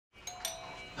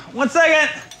1 second.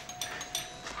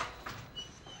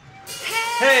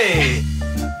 Hey.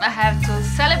 I have to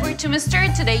celebrate you, mister.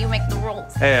 Today you make the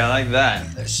rules. Hey, I like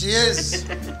that. There she is.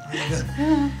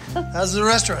 How's the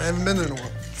restaurant? I haven't been there in a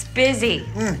while. It's busy.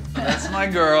 That's my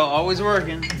girl, always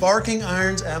working. Barking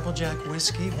Irons Applejack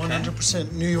Whiskey,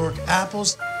 100% New York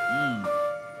apples.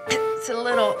 It's a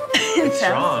little It's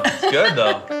strong. It's good,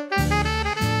 though.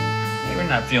 You're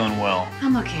not feeling well.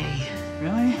 I'm okay.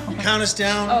 Really? Okay. Count us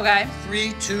down. Okay.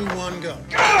 3, 2, 1, go.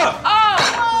 Oh,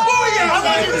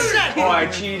 I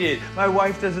cheated. My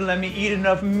wife doesn't let me eat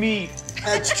enough meat.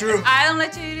 That's true. I don't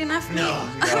let you eat enough meat. No.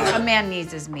 A man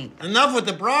needs his meat. Enough with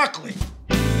the broccoli.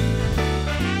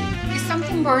 Is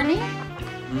something burning?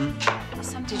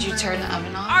 Did you turn the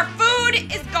oven off? Our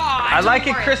food is gone. I like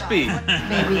it crispy.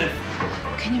 Baby,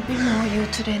 can you be more you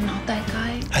today, not that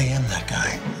guy? I am that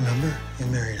guy, remember? You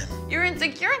married him. You're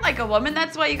insecure like a woman.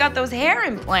 That's why you got those hair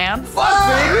implants. Fuck,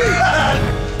 baby!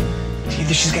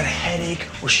 Either she's got a headache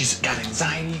or she's got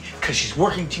anxiety because she's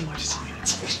working too much.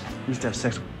 We used to have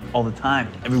sex all the time,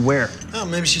 everywhere. Oh,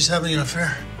 maybe she's having an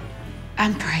affair.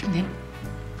 I'm pregnant.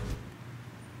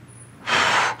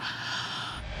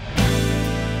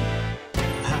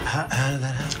 How did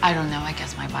that happen? I don't know. I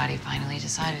guess my body finally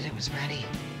decided it was ready.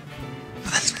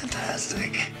 That's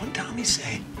fantastic. What'd Tommy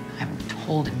say? I haven't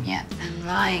told him yet. I'm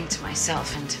lying to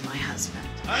myself and to my husband.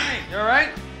 Hey, you all right?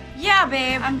 Yeah,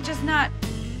 babe. I'm just not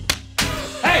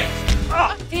Hey!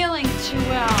 Oh. feeling too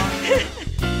well.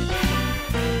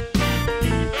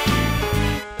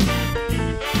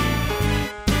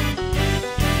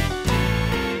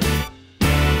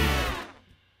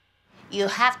 You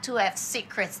have to have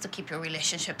secrets to keep your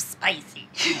relationship spicy.